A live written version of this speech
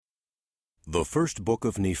The First Book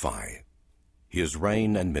of Nephi, His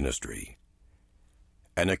Reign and Ministry.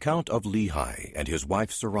 An account of Lehi and his wife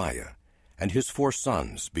Sariah, and his 4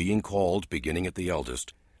 sons, being called, beginning at the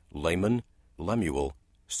eldest, Laman, Lemuel,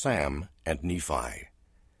 Sam, and Nephi.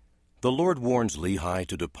 The Lord warns Lehi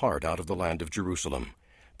to depart out of the land of Jerusalem,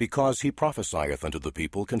 because he prophesieth unto the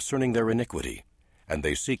people concerning their iniquity, and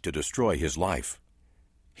they seek to destroy his life.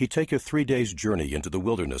 He taketh 3 days' journey into the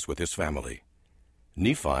wilderness with his family.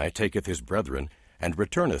 Nephi taketh his brethren, and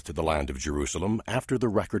returneth to the land of Jerusalem after the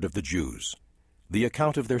record of the Jews, the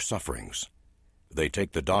account of their sufferings. They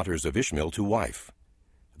take the daughters of Ishmael to wife.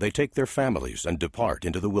 They take their families and depart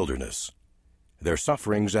into the wilderness. Their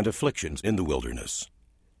sufferings and afflictions in the wilderness.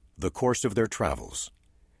 The course of their travels.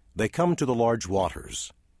 They come to the large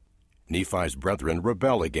waters. Nephi's brethren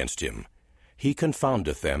rebel against him. He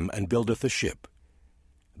confoundeth them and buildeth a ship.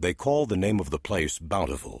 They call the name of the place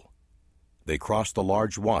Bountiful. They cross the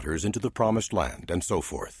large waters into the promised land, and so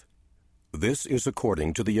forth. This is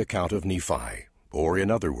according to the account of Nephi, or in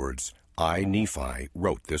other words, I, Nephi,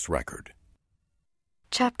 wrote this record.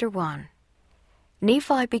 Chapter 1.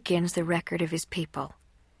 Nephi begins the record of his people.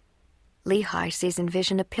 Lehi sees in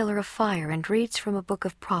vision a pillar of fire and reads from a book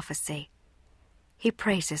of prophecy. He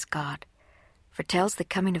praises God, foretells the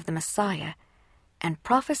coming of the Messiah, and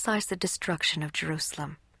prophesies the destruction of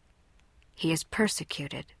Jerusalem. He is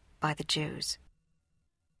persecuted by the Jews.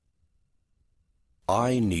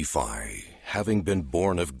 I, Nephi, having been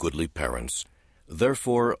born of goodly parents,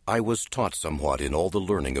 therefore I was taught somewhat in all the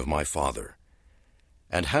learning of my father.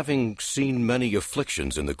 And having seen many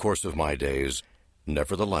afflictions in the course of my days,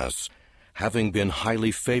 nevertheless, having been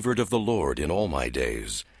highly favored of the Lord in all my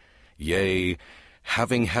days, yea,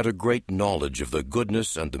 having had a great knowledge of the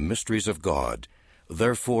goodness and the mysteries of God,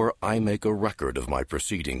 therefore I make a record of my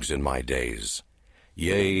proceedings in my days.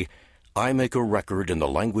 Yea, I make a record in the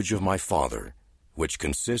language of my father, which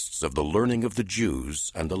consists of the learning of the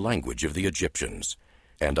Jews and the language of the Egyptians.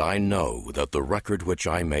 And I know that the record which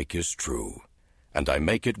I make is true, and I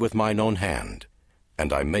make it with mine own hand,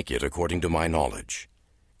 and I make it according to my knowledge.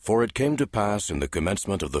 For it came to pass in the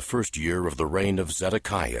commencement of the 1st year of the reign of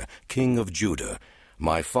Zedekiah, king of Judah,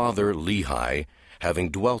 my father Lehi, having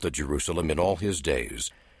dwelt at Jerusalem in all his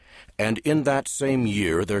days, and in that same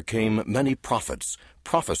year there came many prophets,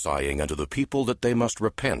 prophesying unto the people that they must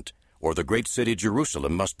repent, or the great city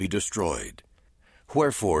Jerusalem must be destroyed.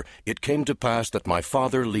 Wherefore it came to pass that my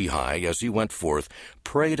father Lehi, as he went forth,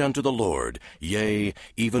 prayed unto the Lord, yea,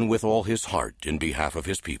 even with all his heart, in behalf of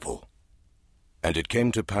his people. And it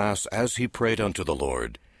came to pass, as he prayed unto the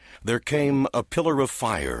Lord, there came a pillar of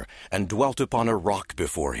fire, and dwelt upon a rock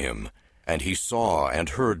before him, and he saw and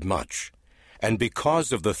heard much. And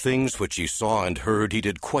because of the things which he saw and heard, he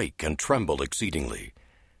did quake and tremble exceedingly.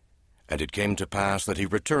 And it came to pass that he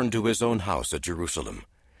returned to his own house at Jerusalem.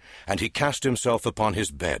 And he cast himself upon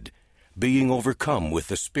his bed, being overcome with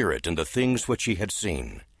the Spirit and the things which he had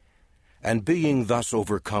seen. And being thus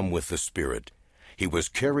overcome with the Spirit, he was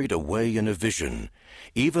carried away in a vision,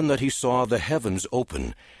 even that he saw the heavens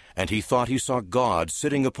open, and he thought he saw God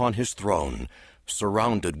sitting upon his throne,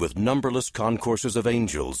 surrounded with numberless concourses of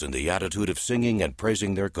angels in the attitude of singing and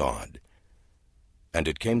praising their God. And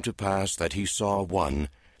it came to pass that he saw one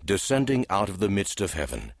descending out of the midst of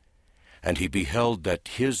heaven, and he beheld that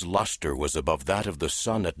his luster was above that of the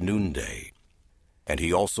sun at noonday. And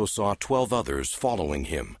he also saw 12 others following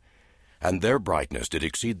him, and their brightness did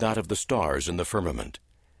exceed that of the stars in the firmament.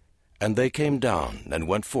 And they came down and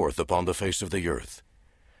went forth upon the face of the earth.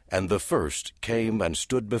 And the first came and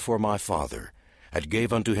stood before my father, and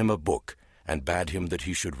gave unto him a book, and bade him that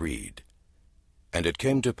he should read. And it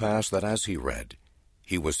came to pass that as he read,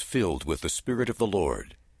 he was filled with the Spirit of the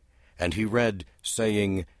Lord. And he read,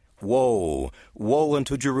 saying, Woe, woe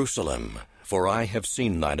unto Jerusalem, for I have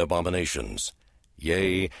seen thine abominations.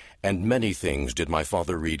 Yea, and many things did my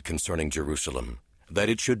father read concerning Jerusalem, that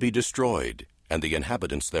it should be destroyed, and the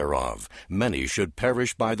inhabitants thereof, many should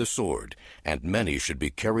perish by the sword, and many should be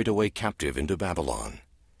carried away captive into Babylon.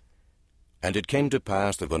 And it came to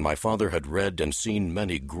pass that when my father had read and seen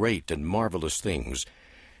many great and marvelous things,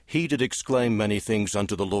 he did exclaim many things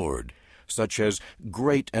unto the Lord, such as,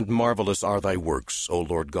 Great and marvelous are thy works, O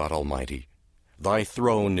Lord God Almighty. Thy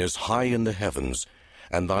throne is high in the heavens,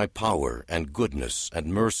 and thy power and goodness and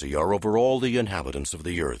mercy are over all the inhabitants of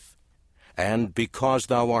the earth. And because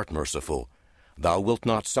thou art merciful, thou wilt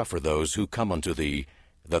not suffer those who come unto thee,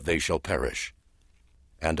 that they shall perish.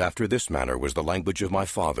 And after this manner was the language of my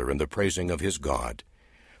father in the praising of his God.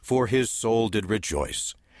 For his soul did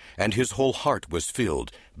rejoice, and his whole heart was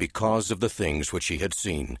filled, because of the things which he had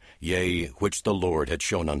seen, yea, which the Lord had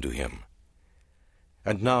shown unto him.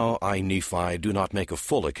 And now I, Nephi, do not make a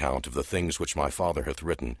full account of the things which my father hath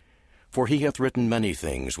written, for he hath written many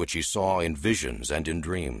things which he saw in visions and in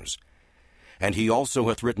dreams. And he also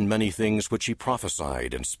hath written many things which he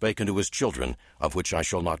prophesied and spake unto his children, of which I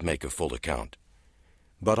shall not make a full account.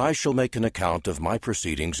 But I shall make an account of my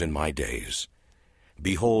proceedings in my days.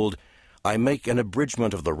 Behold, I make an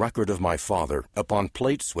abridgment of the record of my father upon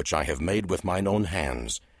plates which I have made with mine own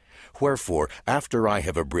hands. Wherefore, after I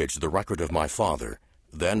have abridged the record of my father,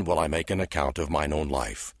 then will I make an account of mine own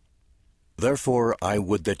life. Therefore I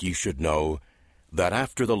would that ye should know, that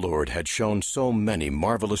after the Lord had shown so many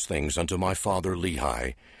marvelous things unto my father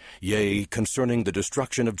Lehi, yea, concerning the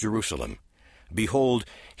destruction of Jerusalem, behold,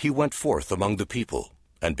 he went forth among the people,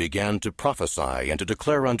 and began to prophesy and to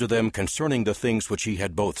declare unto them concerning the things which he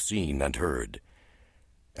had both seen and heard.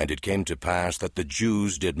 And it came to pass that the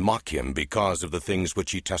Jews did mock him because of the things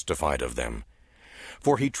which he testified of them.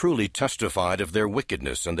 For he truly testified of their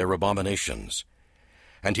wickedness and their abominations.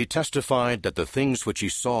 And he testified that the things which he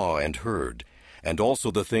saw and heard, and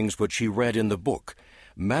also the things which he read in the book,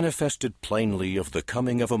 manifested plainly of the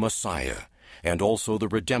coming of a Messiah, and also the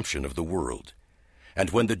redemption of the world. And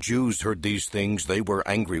when the Jews heard these things, they were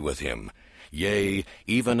angry with him, yea,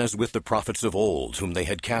 even as with the prophets of old, whom they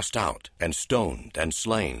had cast out, and stoned, and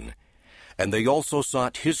slain. And they also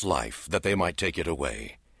sought his life, that they might take it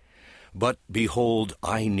away. But, behold,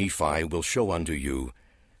 I, Nephi, will show unto you,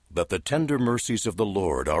 that the tender mercies of the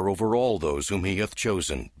Lord are over all those whom he hath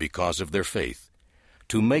chosen, because of their faith,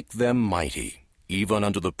 to make them mighty, even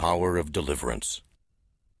unto the power of deliverance.